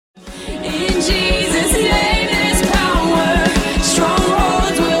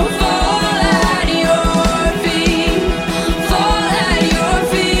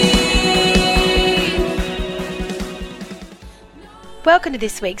Welcome to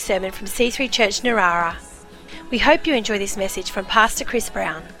this week's sermon from C3 Church Narara. We hope you enjoy this message from Pastor Chris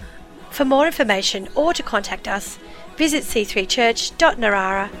Brown. For more information or to contact us, visit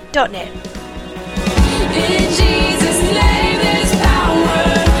c3church.narara.net. In Jesus' name there's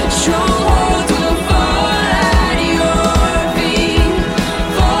power, strongholds will fall at your feet,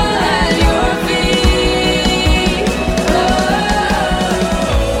 fall at your feet.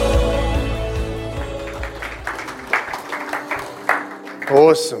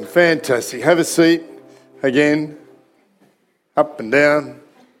 Awesome, fantastic. Have a seat again, up and down.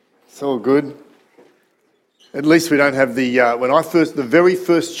 It's all good. At least we don't have the the very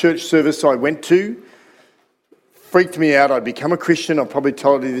first church service I went to freaked me out. I'd become a Christian. I've probably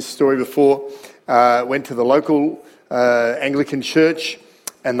told you this story before. Went to the local Anglican church,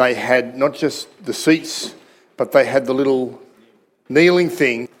 and they had not just the seats, but they had the little kneeling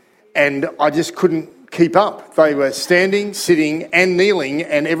thing, and I just couldn't keep up. They were standing, sitting and kneeling,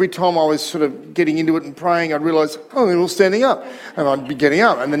 and every time I was sort of getting into it and praying, I'd realise, oh, they're all standing up, and I'd be getting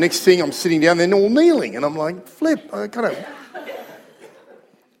up, and the next thing I'm sitting down, they're all kneeling, and I'm like, flip, I kind of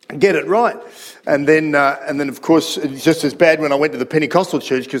get it right. And then of course, it's just as bad when I went to the Pentecostal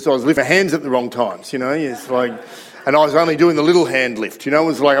church, because I was lifting my hands at the wrong times, and I was only doing the little hand lift, it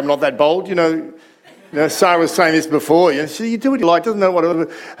was like, I'm not that bold, Sarah was saying this before. So you do what you like, doesn't know what.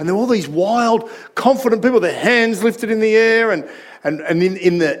 And there were all these wild, confident people, their hands lifted in the air. And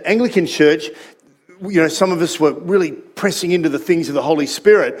in the Anglican church, some of us were really pressing into the things of the Holy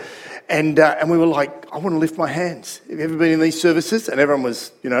Spirit. And we were like, I want to lift my hands. Have you ever been in these services? And everyone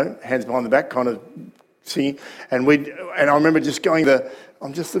was, hands behind the back, kind of singing. And I remember just going,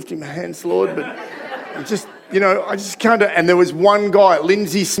 I'm just lifting my hands, Lord, but I'm just... I just can't. And there was one guy,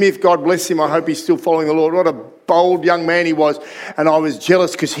 Lindsay Smith, God bless him. I hope he's still following the Lord. What a bold young man he was. And I was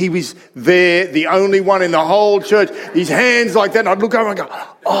jealous because he was there, the only one in the whole church. His hands like that. And I'd look over and go,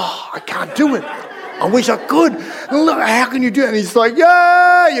 oh, I can't do it. I wish I could. And look, how can you do it? And he's like,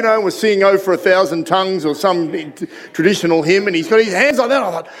 yeah, we're singing "Oh for 1,000 Tongues" or some traditional hymn, and he's got his hands like that. I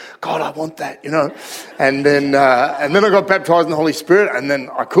thought, God, I want that, And then I got baptised in the Holy Spirit, and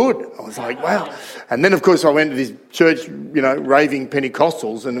then I could. I was like, wow. And then, of course, I went to this church, raving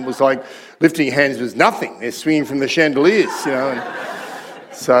Pentecostals, and it was like lifting your hands was nothing. They're swinging from the chandeliers, And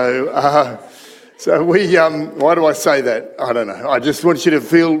so we. Why do I say that? I don't know. I just want you to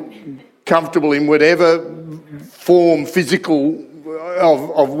feel comfortable in whatever form physical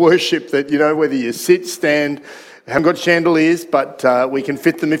of worship that, whether you sit, stand, haven't got chandeliers, but we can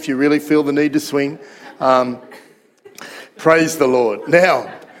fit them if you really feel the need to swing. Praise the Lord.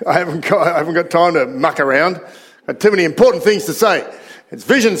 Now, I haven't got time to muck around. I've got too many important things to say. It's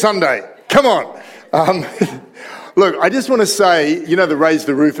Vision Sunday. Come on. Look, I just want to say, the Raise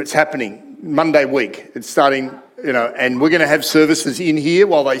the Roof, it's happening Monday week. It's starting... and we're going to have services in here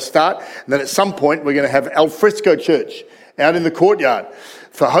while they start. And then at some point, we're going to have alfresco church out in the courtyard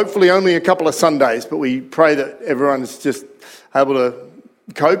for hopefully only a couple of Sundays. But we pray that everyone's just able to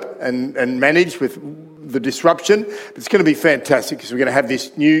cope and manage with the disruption. It's going to be fantastic because we're going to have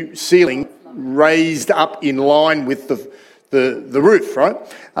this new ceiling raised up in line with the roof, right?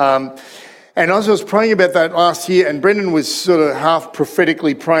 And as I was praying about that last year, and Brendan was sort of half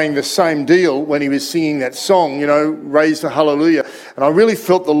prophetically praying the same deal when he was singing that song, Raise the Hallelujah. And I really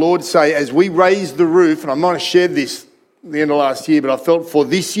felt the Lord say, as we raise the roof, and I might have shared this at the end of last year, but I felt for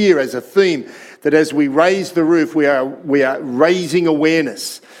this year as a theme, that as we raise the roof, we are raising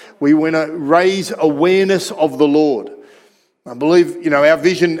awareness. We want to raise awareness of the Lord. I believe, our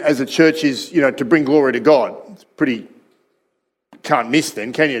vision as a church is, to bring glory to God. It's pretty... Can't miss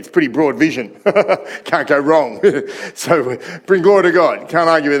then, can you? It's pretty broad vision. Can't go wrong. So bring glory to God. Can't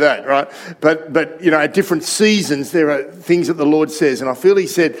argue with that, right? But at different seasons, there are things that the Lord says. And I feel he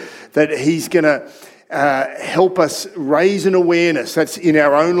said that he's going to help us raise an awareness. That's in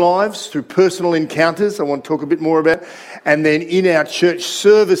our own lives through personal encounters. I want to talk a bit more about. And then in our church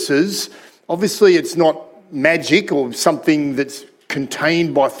services, obviously it's not magic or something that's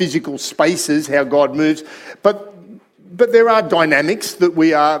contained by physical spaces, how God moves. But there are dynamics that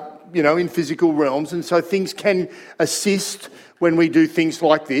we are, in physical realms, and so things can assist when we do things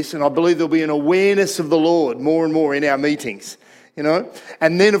like this, and I believe there'll be an awareness of the Lord more and more in our meetings,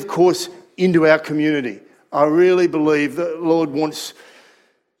 And then, of course, into our community. I really believe that the Lord wants,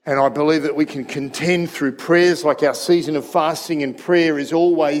 and I believe that we can contend through prayers, like our season of fasting and prayer is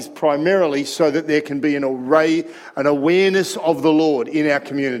always primarily so that there can be an awareness of the Lord in our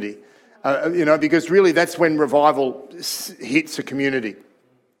community. Because really that's when revival hits a community.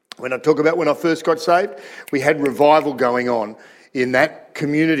 When I talk about when I first got saved, we had revival going on in that that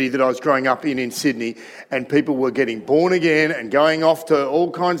community that I was growing up in Sydney, and people were getting born again and going off to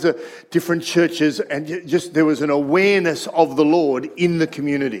all kinds of different churches, and just there was an awareness of the Lord in the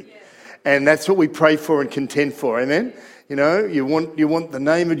community. And that's what we pray for and contend for. Amen? You know, you want the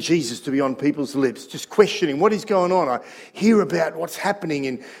name of Jesus to be on people's lips, just questioning what is going on. I hear about what's happening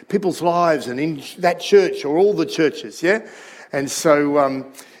in people's lives and in that church or all the churches, yeah? And so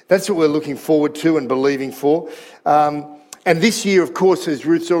that's what we're looking forward to and believing for. And this year, of course, as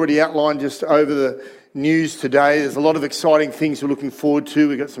Ruth's already outlined just over the news today, there's a lot of exciting things we're looking forward to.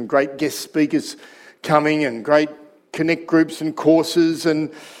 We've got some great guest speakers coming and great connect groups and courses,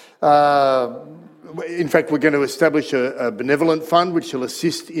 and in fact, we're going to establish a benevolent fund which will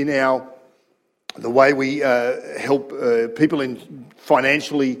assist in the way we help people in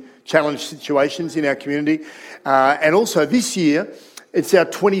financially challenged situations in our community. And also this year, it's our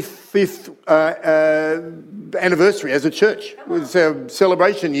 25th anniversary as a church. It's our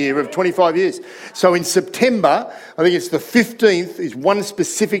celebration year of 25 years. So in September, I think it's the 15th, is one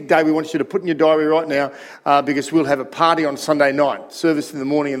specific day we want you to put in your diary right now, because we'll have a party on Sunday night, service in the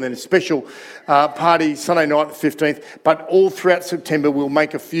morning, and then a special party Sunday night, the 15th. But all throughout September, we'll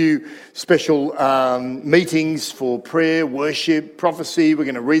make a few special meetings for prayer, worship, prophecy. We're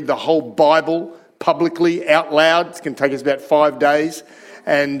going to read the whole Bible publicly, out loud. It's going to take us about 5 days,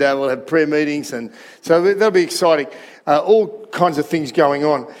 and we'll have prayer meetings, and so that'll be exciting. All kinds of things going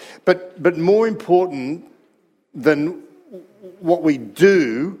on, but more important than what we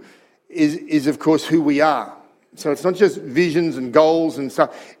do is of course who we are. So it's not just visions and goals and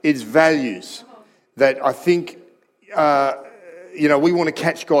stuff; it's values that I think we want to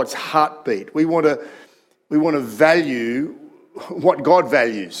catch God's heartbeat. We want to value what God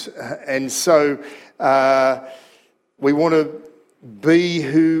values, and so we want to be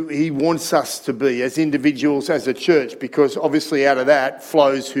who He wants us to be as individuals, as a church, because obviously out of that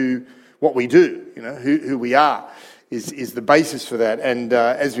flows what we do. You know, who we are is the basis for that. And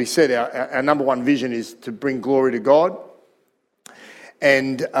as we said, our number one vision is to bring glory to God,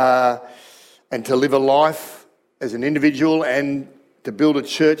 and to live a life as an individual, and to build a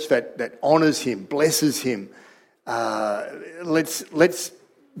church that honours Him, blesses Him. Let's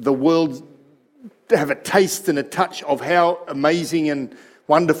the world have a taste and a touch of how amazing and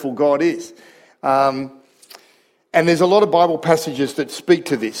wonderful God is. And there's a lot of Bible passages that speak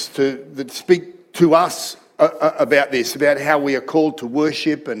to this, that speak to us about this, about how we are called to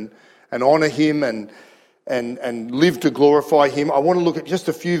worship and honour Him and live to glorify Him. I want to look at just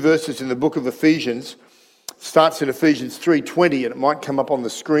a few verses in the book of Ephesians. It starts in Ephesians 3:20, and it might come up on the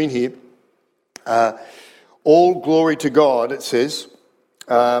screen here. All glory to God, it says.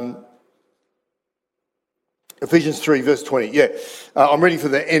 Ephesians 3, verse 20. Yeah, I'm reading for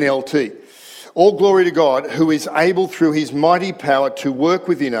the NLT. All glory to God, who is able through His mighty power to work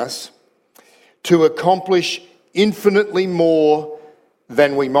within us to accomplish infinitely more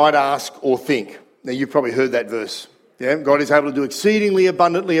than we might ask or think. Now, you've probably heard that verse. Yeah, God is able to do exceedingly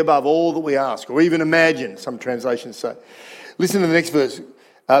abundantly above all that we ask or even imagine, some translations say. Listen to the next verse.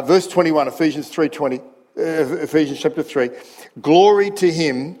 Verse 21, Ephesians 3:20. Ephesians chapter 3. Glory to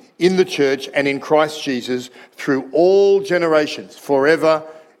Him in the church and in Christ Jesus through all generations, forever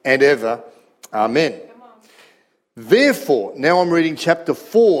and ever. Amen. Therefore, now I'm reading chapter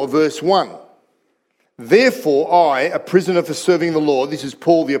 4, verse 1. Therefore, I, a prisoner for serving the Lord, this is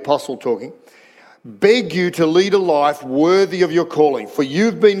Paul the apostle talking, beg you to lead a life worthy of your calling, for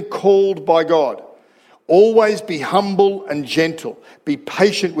you've been called by God. Always be humble and gentle. Be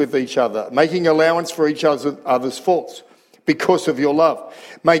patient with each other, making allowance for each other's faults because of your love.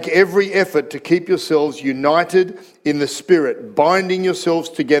 Make every effort to keep yourselves united in the Spirit, binding yourselves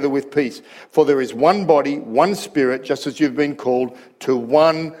together with peace. For there is one body, one Spirit, just as you've been called to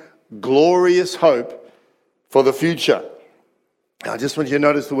one glorious hope for the future. I just want you to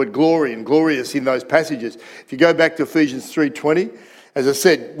notice the word glory and glorious in those passages. If you go back to Ephesians 3:20, as I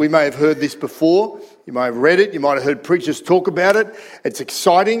said, we may have heard this before. You might have read it. You might have heard preachers talk about it. It's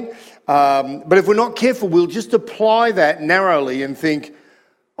exciting. But if we're not careful, we'll just apply that narrowly and think,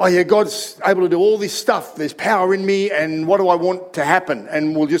 oh yeah, God's able to do all this stuff. There's power in me, and what do I want to happen?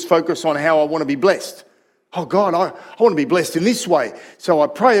 And we'll just focus on how I want to be blessed. Oh God, I want to be blessed in this way. So I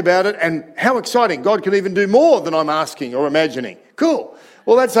pray about it, and how exciting. God can even do more than I'm asking or imagining. Cool.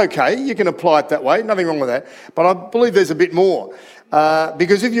 Well, that's okay. You can apply it that way. Nothing wrong with that. But I believe there's a bit more.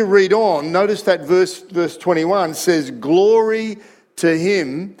 Because if you read on, notice that verse 21 says, glory to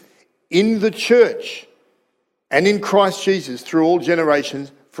Him in the church and in Christ Jesus through all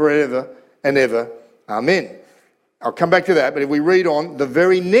generations, forever and ever. Amen. I'll come back to that, but if we read on, the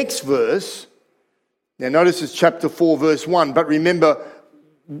very next verse, now notice it's chapter 4, verse 1, but remember,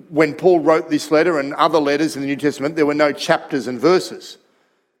 when Paul wrote this letter and other letters in the New Testament, there were no chapters and verses.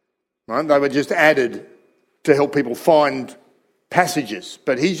 Right? They were just added to help people find passages.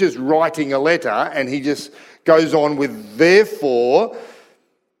 But he's just writing a letter and he just goes on with therefore,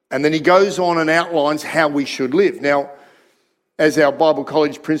 and then he goes on and outlines how we should live. Now, as our Bible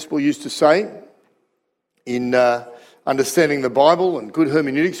college principal used to say, in understanding the Bible and good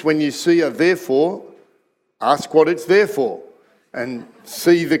hermeneutics, when you see a therefore, ask what it's there for and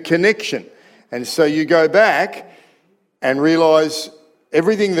see the connection. And so you go back and realise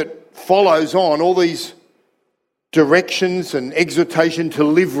everything that follows on, all these directions and exhortation to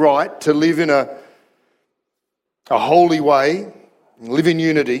live right, to live in a holy way, live in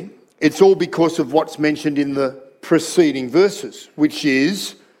unity, it's all because of what's mentioned in the preceding verses, which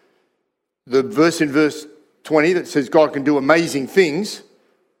is the verse in verse 20 that says God can do amazing things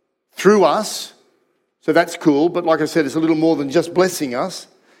through us. So that's cool, but like I said, it's a little more than just blessing us.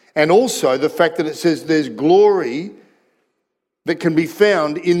 And also the fact that it says there's glory that can be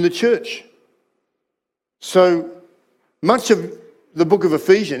found in the church. So much of the book of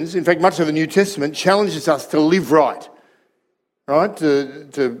Ephesians, in fact, much of the New Testament challenges us to live right?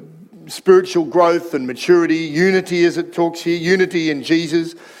 To spiritual growth and maturity, unity as it talks here, unity in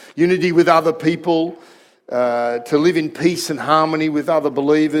Jesus, unity with other people, to live in peace and harmony with other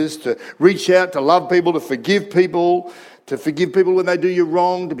believers, to reach out, to love people, to forgive people when they do you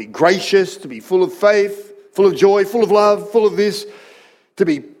wrong, to be gracious, to be full of faith, full of joy, full of love, full of this, to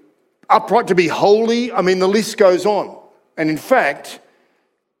be upright, to be holy. I mean, the list goes on. And in fact,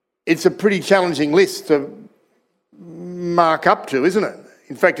 it's a pretty challenging list to mark up to, isn't it?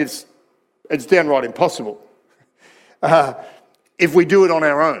 In fact, it's downright impossible if we do it on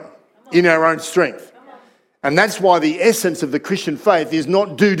our own, in our own strength. And that's why the essence of the Christian faith is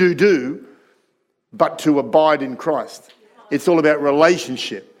not do, but to abide in Christ. It's all about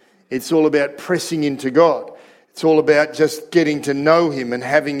relationship. It's all about pressing into God. It's all about just getting to know him and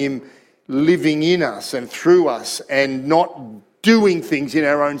having him living in us and through us and not doing things in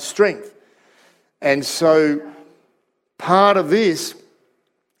our own strength. And so part of this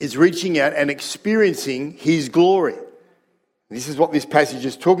is reaching out and experiencing his glory. This is what this passage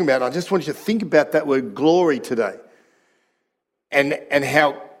is talking about. I just want you to think about that word glory today and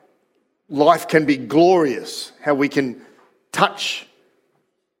how life can be glorious, how we can touch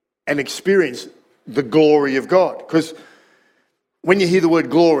and experience the glory of God. Because when you hear the word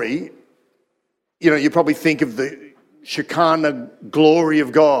glory, you probably think of the Shekinah glory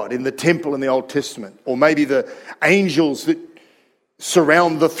of God in the temple in the Old Testament, or maybe the angels that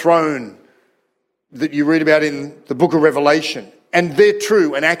surround the throne that you read about in the book of Revelation. And they're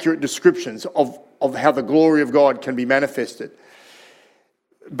true and accurate descriptions of how the glory of God can be manifested.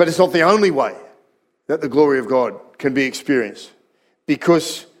 But it's not the only way that the glory of God can be experienced,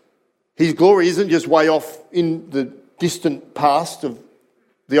 because his glory isn't just way off in the distant past of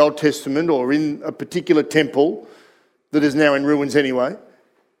the Old Testament or in a particular temple that is now in ruins anyway,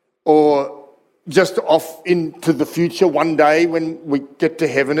 or just off into the future one day when we get to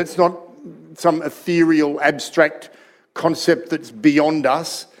heaven. It's not some ethereal, abstract concept that's beyond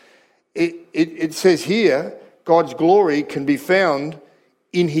us. It says here, God's glory can be found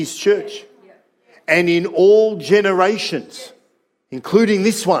in his church and in all generations, including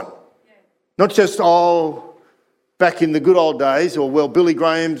this one. Not just, back in the good old days, or, Billy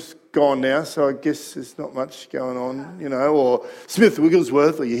Graham's gone now, so I guess there's not much going on, or Smith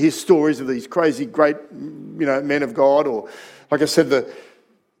Wigglesworth, or you hear stories of these crazy, great, men of God, or, like I said,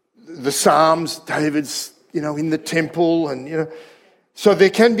 the Psalms, David's, in the temple, and, So there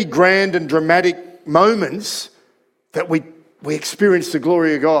can be grand and dramatic moments that we experience the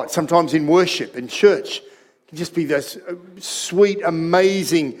glory of God, sometimes in worship, in church. It can just be this sweet,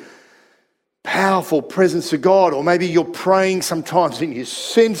 amazing, powerful presence of God. Or maybe you're praying sometimes and you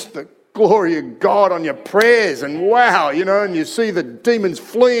sense the glory of God on your prayers, and wow, and you see the demons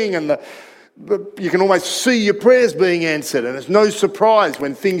fleeing, and you can almost see your prayers being answered, and it's no surprise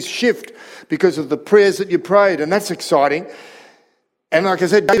when things shift because of the prayers that you prayed, and that's exciting. And like I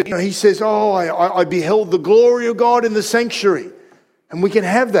said, David, he says, I beheld the glory of God in the sanctuary, and we can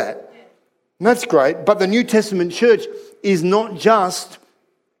have that. And that's great. But the New Testament church is not just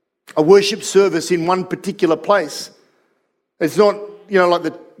a worship service in one particular place. It's not, like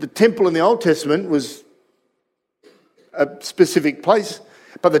the temple in the Old Testament was a specific place,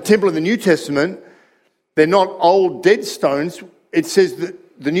 but the temple in the New Testament, they're not old dead stones. It says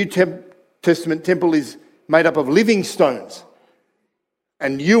that the New Testament temple is made up of living stones.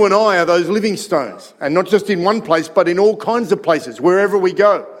 And you and I are those living stones. And not just in one place, but in all kinds of places, wherever we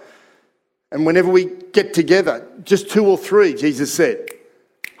go. And whenever we get together, just 2 or 3, Jesus said,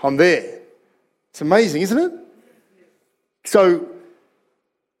 I'm there. It's amazing, isn't it? So,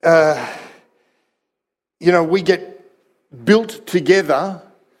 we get built together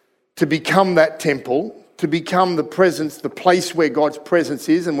to become that temple, to become the presence, the place where God's presence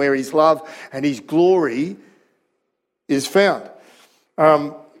is and where his love and his glory is found.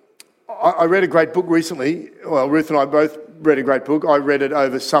 I read a great book recently. Well, Ruth and I both read a great book. I read it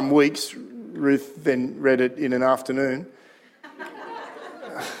over some weeks. Ruth then read it in an afternoon.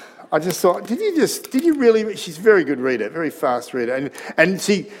 I just thought, did you really? She's a very good reader, very fast reader.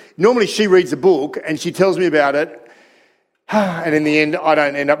 And normally she reads a book and she tells me about it. And in the end, I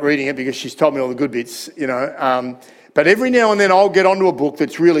don't end up reading it because she's told me all the good bits, But every now and then I'll get onto a book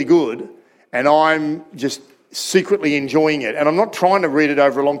that's really good and I'm just secretly enjoying it. And I'm not trying to read it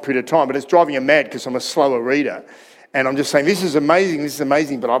over a long period of time, but it's driving me mad because I'm a slower reader. And I'm just saying, this is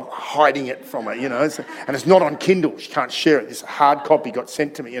amazing, but I'm hiding it from her, And it's not on Kindle. She can't share it. This hard copy got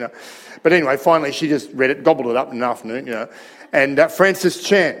sent to me, But anyway, finally she just read it, gobbled it up in an afternoon, And Francis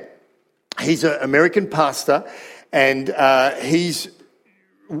Chan, he's an American pastor, and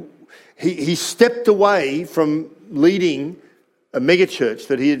he stepped away from leading a megachurch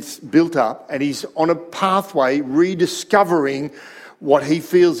that he had built up, and he's on a pathway rediscovering what he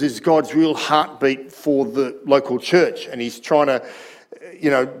feels is God's real heartbeat for the local church. And he's trying to,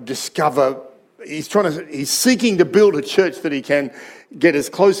 he's seeking to build a church that he can get as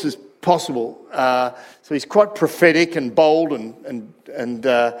close as possible. So he's quite prophetic and bold and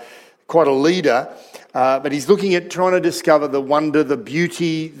quite a leader. But he's looking at trying to discover the wonder, the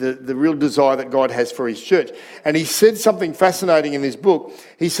beauty, the real desire that God has for his church. And he said something fascinating in this book.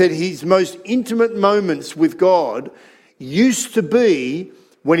 He said his most intimate moments with God used to be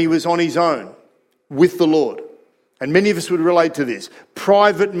when he was on his own with the Lord. And many of us would relate to this.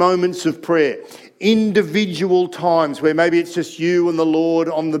 Private moments of prayer, individual times where maybe it's just you and the Lord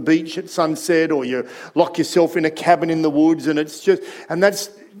on the beach at sunset, or you lock yourself in a cabin in the woods, and that's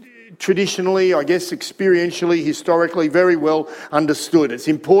traditionally, I guess, experientially, historically, very well understood. It's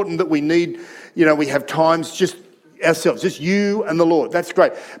important that we have times just ourselves, just you and the Lord. That's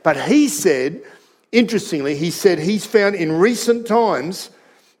great. But he said, interestingly, he's found in recent times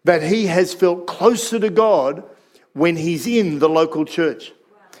that he has felt closer to God when he's in the local church,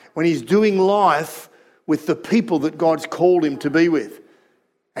 when he's doing life with the people that God's called him to be with,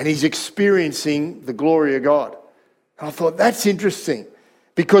 and he's experiencing the glory of God. And I thought, that's interesting.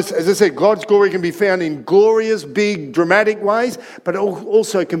 Because, as I said, God's glory can be found in glorious, big, dramatic ways, but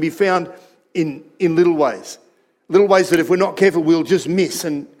also can be found in little ways. Little ways that if we're not careful, we'll just miss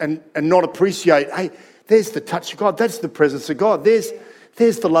and not appreciate. Hey, there's the touch of God. That's the presence of God. There's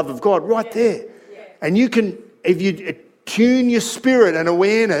the love of God right there. And you can, if you tune your spirit and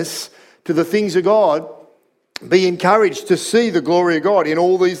awareness to the things of God, be encouraged to see the glory of God in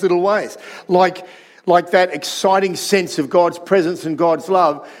all these little ways. Like that exciting sense of God's presence and God's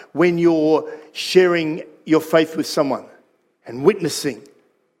love when you're sharing your faith with someone and witnessing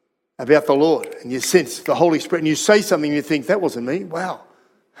about the Lord, and you sense the Holy Spirit, and you say something and you think, that wasn't me, wow.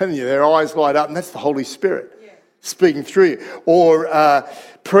 And their eyes light up, and that's the Holy Spirit speaking through you. Or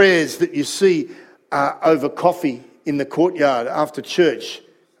prayers that you see over coffee in the courtyard after church.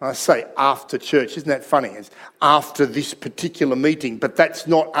 I say after church, isn't that funny? It's after this particular meeting, but that's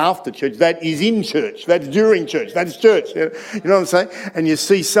not after church, that is in church, that's during church, that's church. You know what I'm saying? And you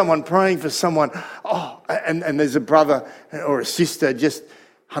see someone praying for someone, and there's a brother or a sister just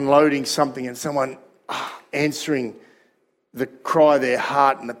unloading something, and someone answering the cry of their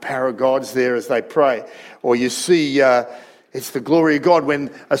heart, and the power of God's there as they pray. Or you see it's the glory of God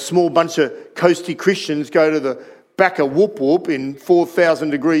when a small bunch of coasty Christians go to the back of Whoop Whoop in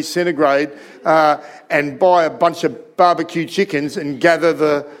 4,000 degrees centigrade and buy a bunch of barbecue chickens and gather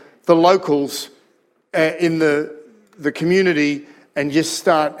the locals in the community and just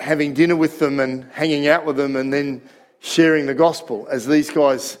start having dinner with them and hanging out with them and then sharing the gospel, as these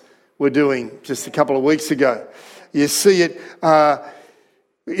guys were doing just a couple of weeks ago. You see it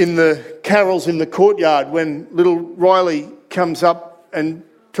in the carols in the courtyard when little Riley comes up and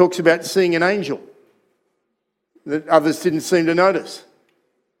talks about seeing an angel that others didn't seem to notice.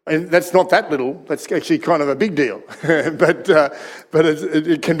 And that's not that little, that's actually kind of a big deal. but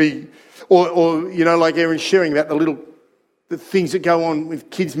it can be, or like Aaron sharing about the things that go on with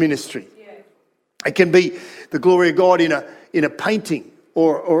kids ministry. Yeah. It can be the glory of God in a painting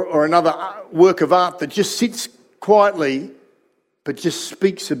or another work of art that just sits quietly but just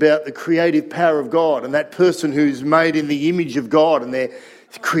speaks about the creative power of God and that person who's made in the image of God and their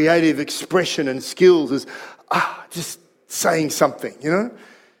creative expression and skills is just saying something,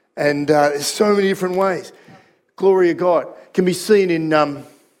 And there's so many different ways. Glory of God can be seen in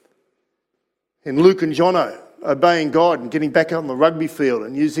in Luke and Jono, obeying God and getting back on the rugby field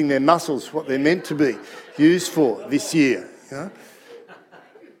and using their muscles, what they're meant to be used for this year. You know?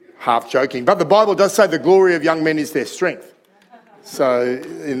 Half joking. But the Bible does say the glory of young men is their strength. So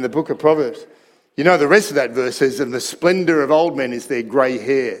in the book of Proverbs, you know the rest of that verse says, and the splendour of old men is their grey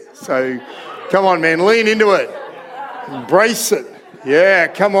hair. So come on, man, lean into it. Embrace it. Yeah,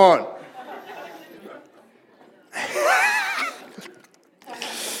 come on.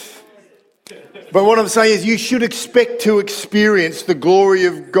 But what I'm saying is you should expect to experience the glory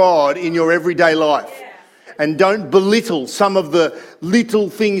of God in your everyday life. And don't belittle some of the little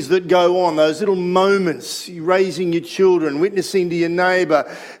things that go on, those little moments, raising your children, witnessing to your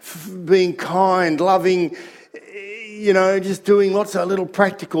neighbour, being kind, loving, you know, just doing lots of little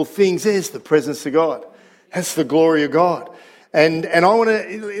practical things. There's the presence of God. That's the glory of God. And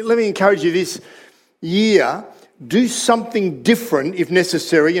let me encourage you this year, do something different if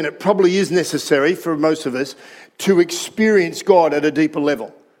necessary, and it probably is necessary for most of us, to experience God at a deeper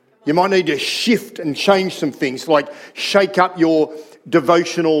level. You might need to shift and change some things, like shake up your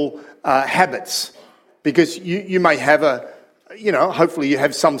devotional habits, because you may have hopefully you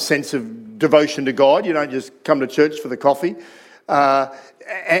have some sense of devotion to God. You don't just come to church for the coffee.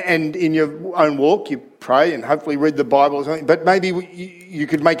 And in your own walk, you pray and hopefully read the Bible or something. But maybe you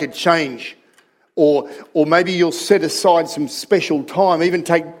could make a change. Or maybe you'll set aside some special time, even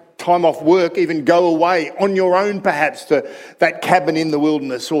take time off work, even go away on your own perhaps to that cabin in the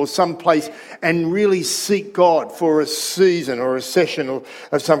wilderness or some place and really seek God for a season or a session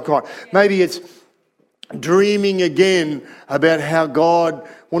of some kind. Maybe it's dreaming again about how God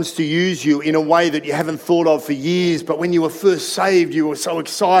wants to use you in a way that you haven't thought of for years, but when you were first saved you were so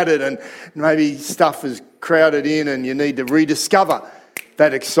excited, and maybe stuff is crowded in and you need to rediscover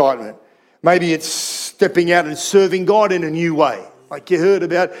that excitement. Maybe it's stepping out and serving God in a new way, like you heard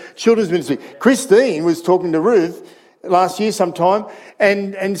about children's ministry. Christine was talking to Ruth last year sometime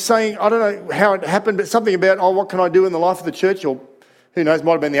and saying, I don't know how it happened, but something about, what can I do in the life of the church? Or who knows,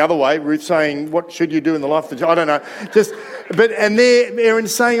 might have been the other way. Ruth saying, what should you do in the life of the church? I don't know. And there Erin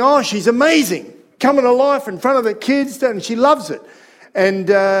saying, she's amazing, coming to life in front of the kids, and she loves it.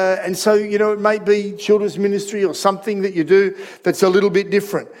 And so, it may be children's ministry or something that you do that's a little bit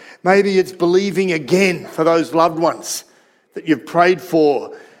different. Maybe it's believing again for those loved ones that you've prayed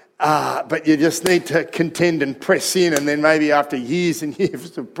for, but you just need to contend and press in, and then maybe after years and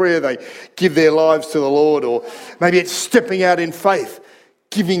years of prayer they give their lives to the Lord. Or maybe it's stepping out in faith,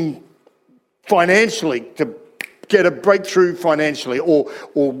 giving financially to get a breakthrough financially, or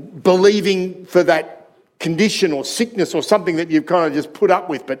believing for that condition or sickness or something that you've kind of just put up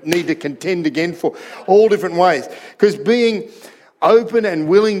with but need to contend again for. All different ways. Because being open and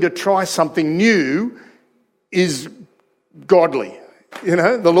willing to try something new is godly.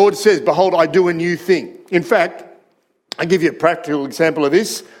 The Lord says, behold, I do a new thing. In fact, I'll give you a practical example of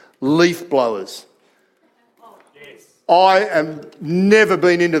this. Leaf blowers. I have never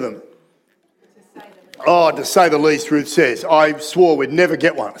been into them. To say the least, Ruth says. I swore we'd never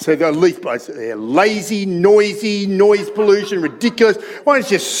get one. So the leaf blowers, they're lazy, noisy, noise pollution, ridiculous. Why don't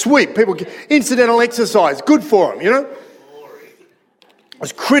you just sweep? People get incidental exercise, good for them,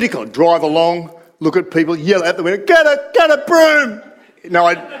 It's critical. Drive along, look at people, yell out the window, get a broom. No,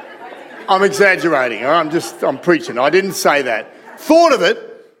 I'm exaggerating. I'm preaching. I didn't say that. Thought of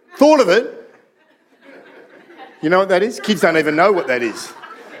it. You know what that is? Kids don't even know what that is.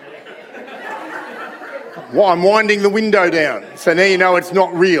 I'm winding the window down. So now you know it's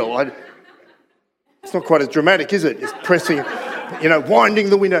not real. It's not quite as dramatic, is it? It's pressing, winding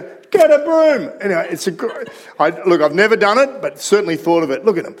the window. Get a broom. I've never done it, but certainly thought of it.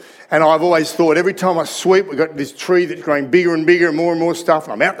 Look at them. And I've always thought every time I sweep, we've got this tree that's growing bigger and bigger and more stuff.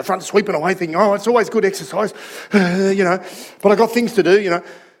 And I'm out the front sweeping away thinking, it's always good exercise, But I've got things to do,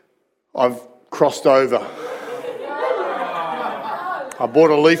 I've crossed over. I bought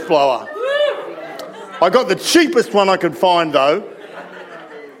a leaf blower. I got the cheapest one I could find, though.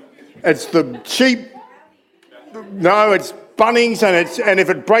 It's the cheap... No, it's Bunnings, and if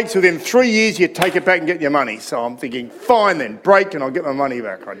it breaks within 3 years, you take it back and get your money. So I'm thinking, fine then, break and I'll get my money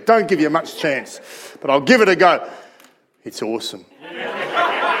back. I don't give you much chance, but I'll give it a go. It's awesome.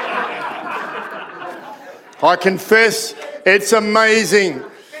 I confess, it's amazing.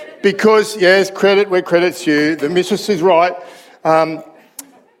 Because, yes, credit where credit's due. The mistress is right.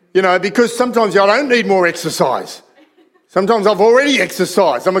 Because sometimes I don't need more exercise. Sometimes I've already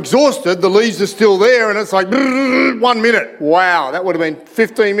exercised. I'm exhausted, the leaves are still there, and it's like 1 minute. Wow, that would have been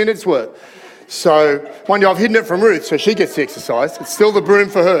 15 minutes worth. So, one day I've hidden it from Ruth, so she gets the exercise. It's still the broom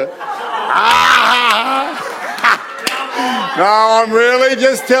for her. No, I'm really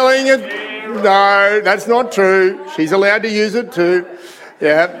just telling you No, that's not true. She's allowed to use it too.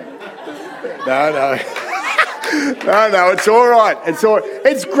 Yeah. No. No, it's all right.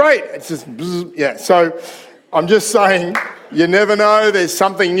 It's great. It's just, yeah. So I'm just saying, you never know. There's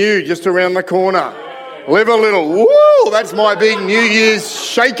something new just around the corner. Live a little. Woo! That's my big New Year's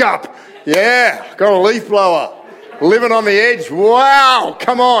shake-up. Yeah, got a leaf blower. Living on the edge. Wow,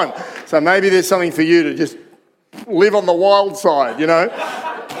 come on. So maybe there's something for you to just live on the wild side, you know.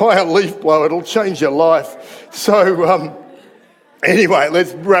 Buy a leaf blower. It'll change your life. So anyway,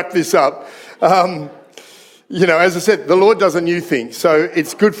 let's wrap this up. You know, as I said, the Lord does a new thing. So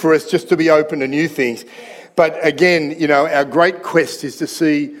it's good for us just to be open to new things. But again, you know, our great quest is to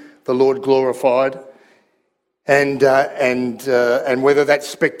see the Lord glorified. And whether that's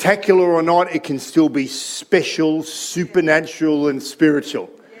spectacular or not, it can still be special, supernatural and spiritual.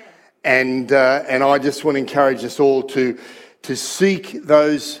 And I just want to encourage us all to seek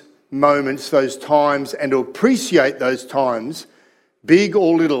those moments, those times, and to appreciate those times, big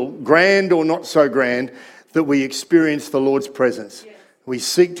or little, grand or not so grand, that we experience the Lord's presence. We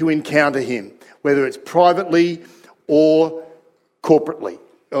seek to encounter him, whether it's privately or corporately,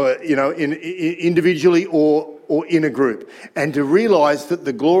 you know, individually or in a group, and to realise that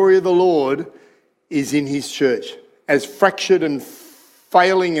the glory of the Lord is in his church. As fractured and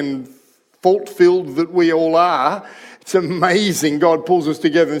failing and fault-filled that we all are, it's amazing God pulls us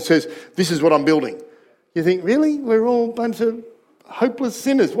together and says, this is what I'm building. You think, really? We're all a bunch of hopeless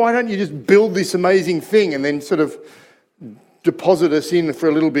sinners. Why don't you just build this amazing thing and then sort of deposit us in for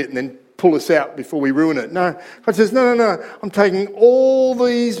a little bit and then pull us out before we ruin it? No. God says, no. I'm taking all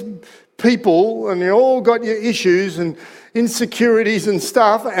these people and you all got your issues and insecurities and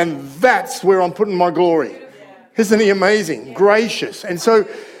stuff, and that's where I'm putting my glory. Isn't he amazing? Gracious. And so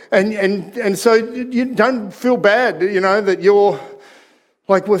you don't feel bad, you know, that you're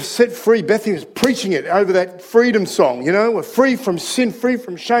like we're set free. Bethany was preaching it over that freedom song, you know. We're free from sin, free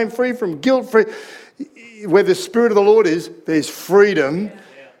from shame, free from guilt, free. Where the Spirit of the Lord is, there's freedom.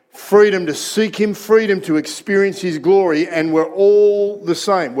 Freedom to seek him, freedom to experience his glory, and we're all the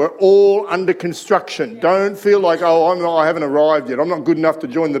same. We're all under construction. Don't feel like, I haven't arrived yet. I'm not good enough to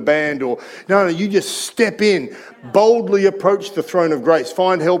join the band. Or no, you just step in, boldly approach the throne of grace,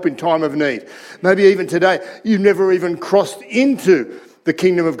 find help in time of need. Maybe even today, you've never even crossed into the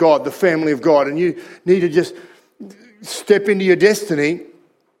kingdom of God, the family of God, and you need to just step into your destiny,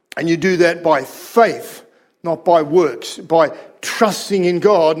 and you do that by faith, not by works, by trusting in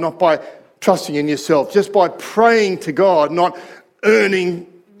God, not by trusting in yourself, just by praying to God, not earning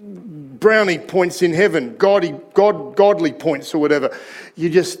brownie points in heaven, godly points or whatever. You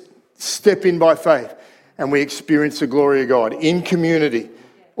just step in by faith and we experience the glory of God in community.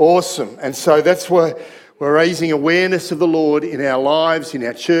 Awesome. And so that's why we're raising awareness of the Lord in our lives, in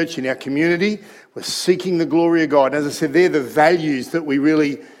our church, in our community. We're seeking the glory of God. And as I said, they're the values that we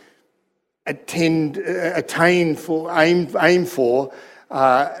really aim for,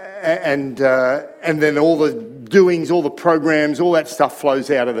 and then all the doings, all the programs, all that stuff flows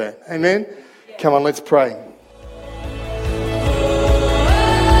out of that. Amen? Come on, let's pray.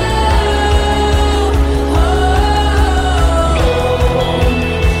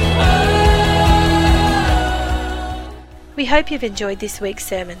 We hope you've enjoyed this week's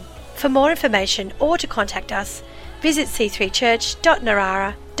sermon. For more information or to contact us, visit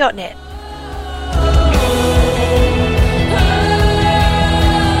c3church.narara.net.